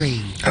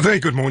A very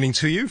good morning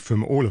to you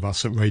from all of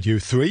us at Radio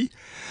 3.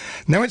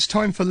 Now it's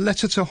time for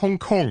Letter to Hong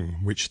Kong,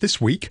 which this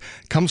week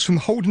comes from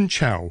Holden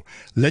Chow,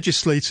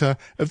 Legislator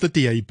of the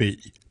DAB.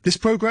 This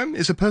programme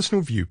is a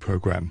personal view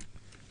programme.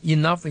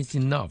 Enough is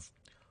enough.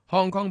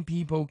 Hong Kong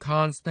people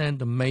can't stand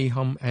the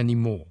mayhem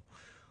anymore.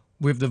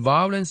 With the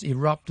violence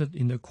erupted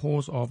in the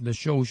course of the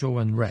social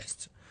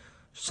unrest,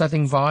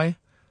 setting fire,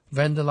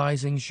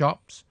 vandalizing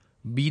shops,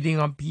 beating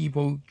up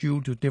people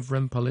due to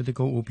different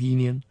political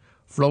opinion,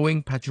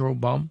 throwing petrol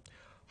bomb,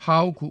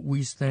 how could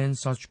we stand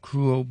such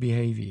cruel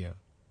behavior?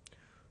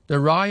 The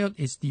riot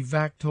is de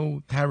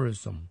facto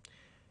terrorism.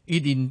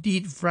 It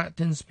indeed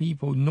threatens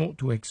people not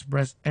to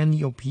express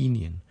any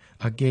opinion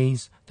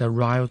against the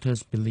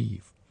rioters'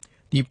 belief,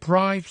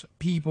 deprives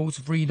people's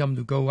freedom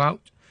to go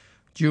out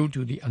due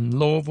to the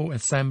unlawful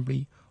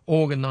assembly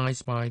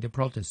organized by the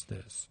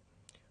protesters.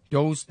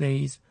 Those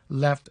days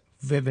left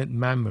vivid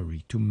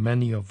memory to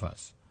many of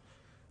us.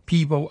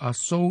 People are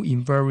so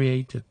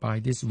infuriated by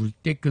this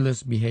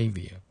ridiculous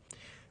behavior.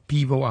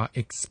 People are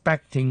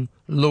expecting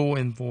law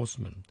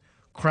enforcement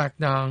crack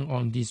down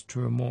on this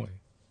turmoil.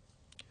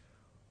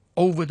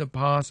 Over the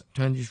past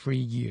 23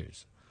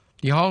 years,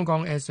 the Hong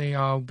Kong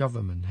SAR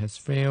government has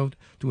failed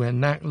to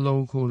enact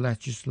local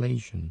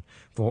legislation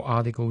for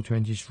Article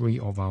 23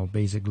 of our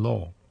Basic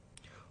Law.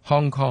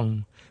 Hong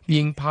Kong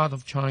being part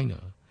of China,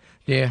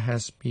 there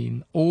has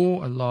been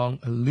all along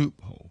a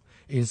loophole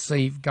in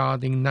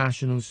safeguarding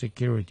national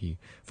security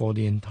for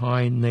the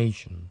entire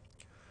nation.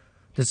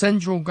 The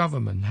central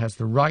government has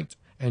the right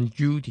and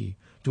duty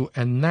to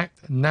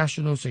enact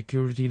national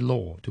security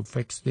law to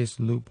fix this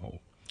loophole,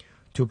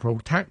 to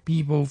protect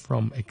people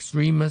from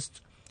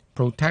extremists,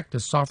 protect the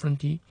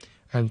sovereignty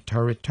and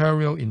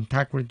territorial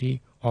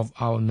integrity of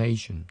our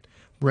nation,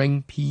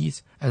 bring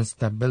peace and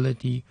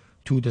stability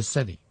to the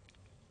city.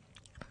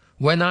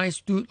 When I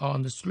stood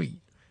on the street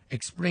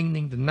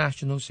explaining the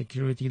national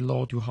security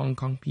law to Hong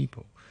Kong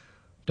people,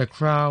 the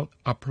crowd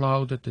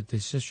applauded the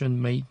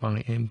decision made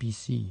by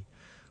MPC.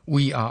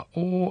 We are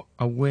all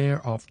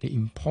aware of the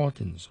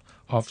importance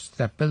of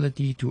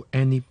stability to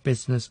any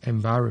business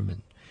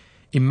environment.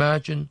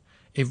 Imagine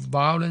if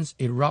violence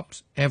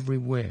erupts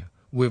everywhere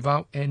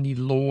without any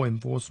law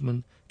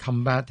enforcement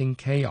combating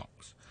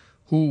chaos.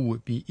 Who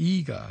would be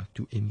eager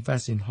to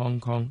invest in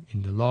Hong Kong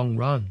in the long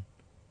run?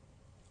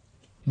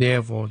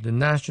 Therefore, the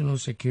national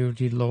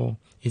security law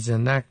is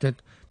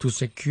enacted to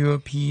secure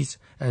peace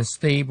and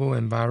stable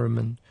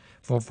environment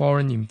for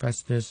foreign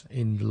investors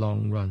in the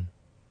long run,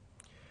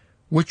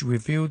 which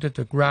refuted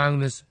the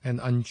groundless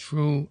and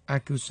untrue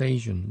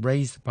accusation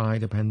raised by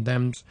the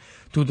pandemics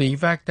to the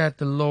effect that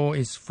the law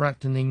is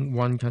threatening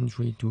one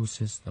country, two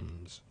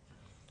systems.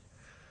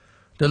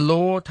 The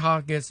law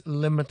targets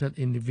limited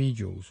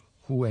individuals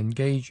who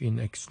engage in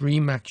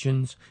extreme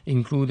actions,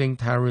 including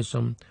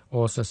terrorism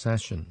or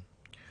secession.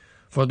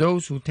 For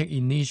those who take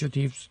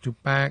initiatives to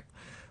back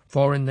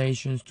foreign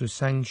nations to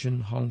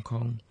sanction Hong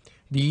Kong,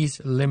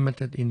 these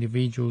limited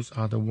individuals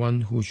are the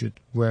ones who should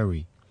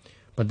worry.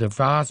 But the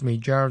vast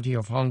majority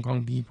of Hong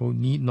Kong people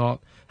need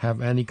not have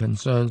any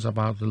concerns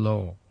about the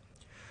law.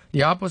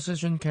 The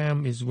opposition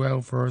camp is well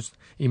versed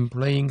in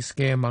playing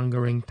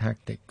scaremongering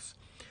tactics.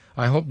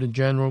 I hope the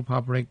general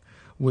public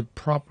would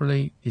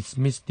properly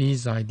dismiss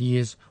these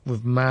ideas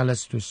with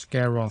malice to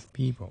scare off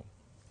people.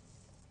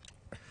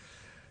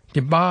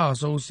 The Bar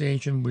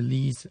Association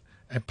released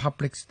a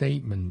public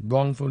statement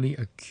wrongfully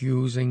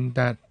accusing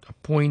that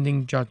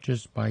appointing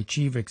judges by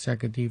chief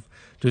executive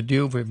to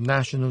deal with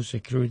national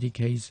security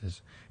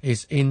cases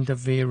is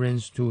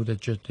interference to the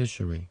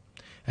judiciary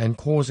and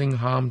causing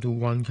harm to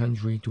one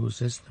country, two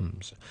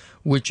systems,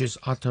 which is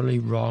utterly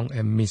wrong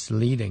and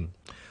misleading.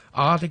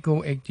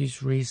 Article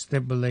 83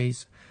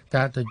 stipulates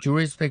that the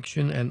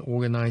jurisdiction and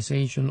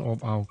organization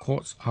of our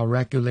courts are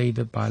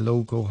regulated by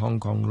local Hong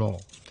Kong law.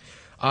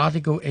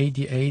 Article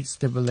 88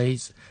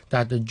 stipulates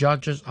that the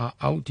judges are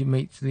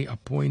ultimately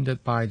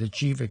appointed by the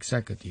chief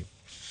executive.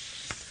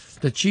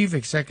 The chief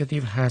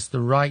executive has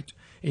the right,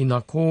 in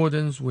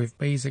accordance with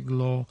basic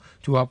law,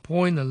 to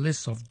appoint a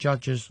list of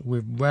judges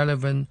with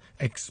relevant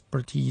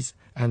expertise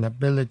and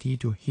ability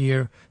to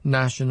hear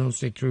national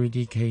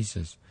security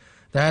cases.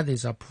 That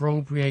is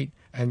appropriate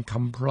and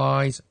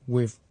complies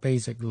with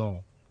basic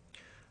law.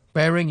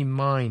 Bearing in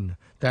mind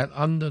that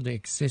under the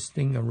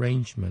existing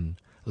arrangement,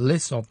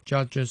 lists of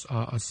judges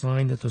are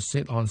assigned to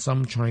sit on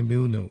some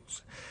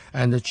tribunals,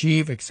 and the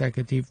chief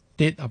executive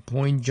did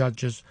appoint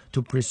judges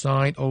to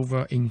preside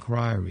over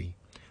inquiry.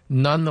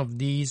 None of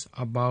these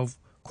above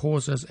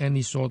causes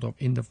any sort of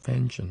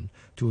intervention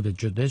to the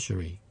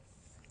judiciary.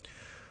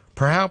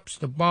 Perhaps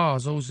the Bar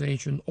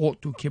Association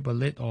ought to keep a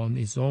lid on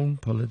its own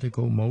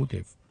political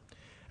motive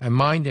and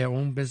mind their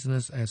own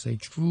business as a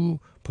true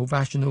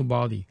professional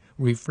body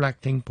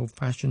reflecting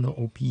professional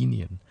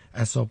opinion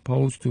as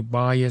opposed to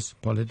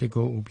biased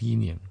political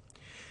opinion.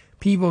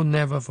 People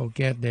never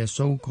forget their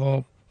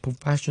so-called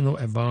professional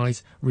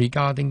advice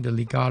regarding the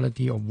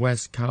legality of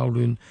West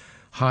Kowloon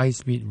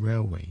high-speed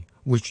railway,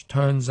 which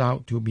turns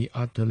out to be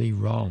utterly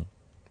wrong.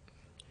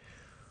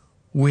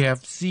 We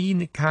have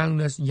seen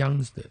countless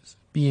youngsters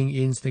being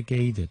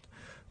instigated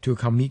to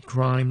commit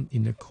crime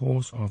in the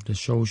course of the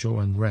social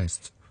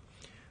unrest.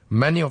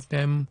 Many of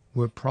them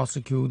were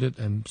prosecuted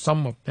and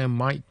some of them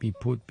might be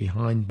put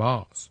behind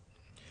bars.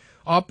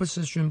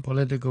 Opposition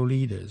political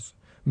leaders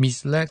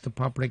misled the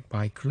public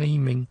by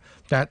claiming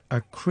that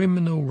a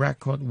criminal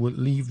record would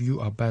leave you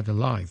a better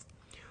life,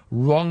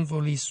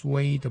 wrongfully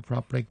swayed the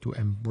public to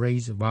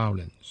embrace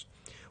violence,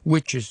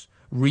 which is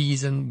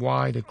reason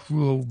why the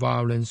cruel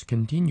violence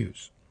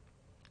continues.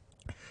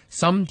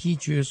 Some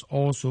teachers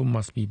also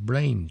must be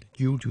blamed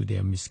due to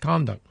their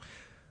misconduct,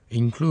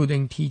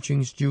 including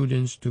teaching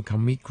students to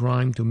commit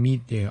crime to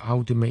meet their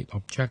ultimate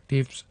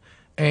objectives,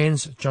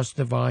 ends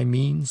justify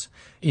means,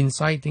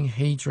 inciting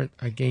hatred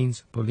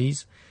against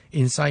police,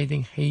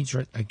 inciting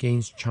hatred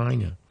against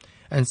China,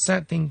 and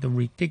setting the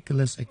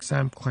ridiculous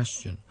exam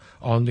question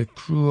on the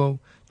cruel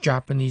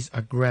Japanese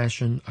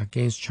aggression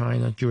against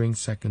China during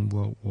Second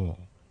World War.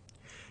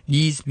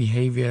 This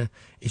behavior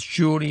is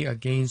surely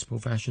against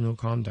professional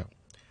conduct.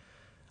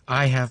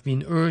 I have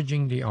been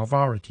urging the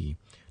authority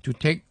to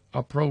take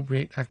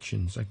appropriate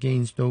actions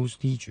against those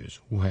teachers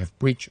who have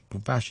breached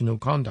professional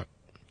conduct.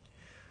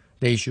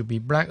 They should be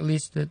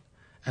blacklisted,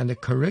 and the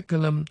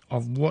curriculum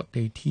of what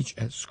they teach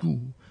at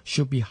school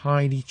should be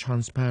highly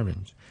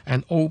transparent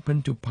and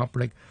open to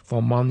public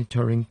for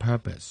monitoring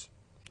purpose.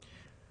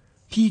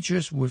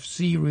 Teachers with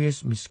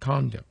serious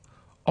misconduct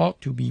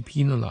ought to be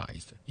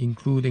penalized,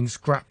 including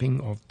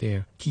scrapping of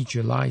their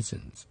teacher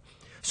license,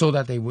 so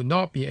that they would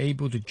not be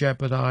able to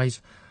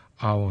jeopardize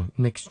our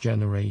next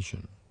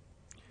generation.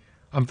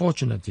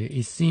 Unfortunately,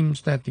 it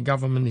seems that the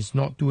government is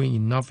not doing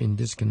enough in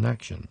this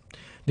connection.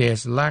 There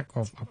is lack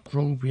of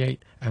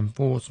appropriate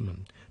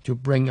enforcement to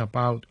bring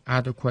about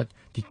adequate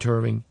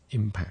deterring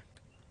impact.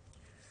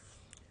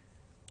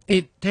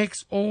 It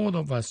takes all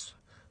of us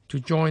to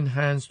join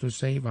hands to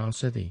save our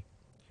city.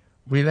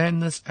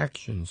 Relentless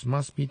actions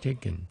must be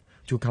taken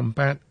to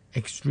combat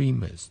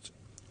extremists.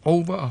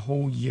 Over a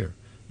whole year,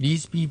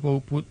 these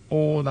people put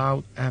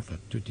all-out effort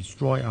to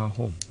destroy our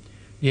home.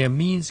 Their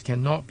means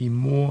cannot be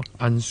more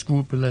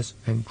unscrupulous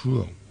and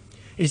cruel.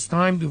 It's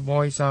time to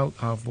voice out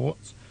our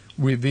thoughts,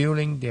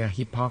 revealing their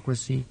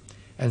hypocrisy,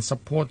 and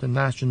support the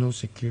national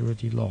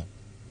security law.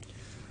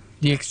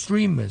 The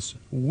extremists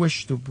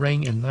wish to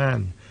bring an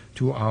end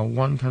to our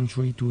one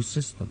country, two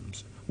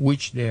systems,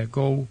 which their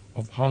goal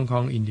of Hong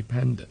Kong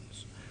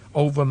independence,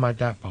 over my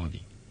dead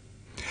body.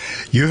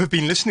 You have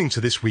been listening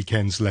to this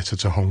weekend's Letter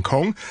to Hong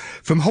Kong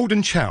from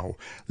Holden Chow,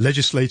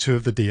 Legislator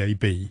of the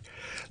DAB.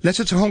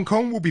 Letter to Hong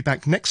Kong will be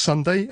back next Sunday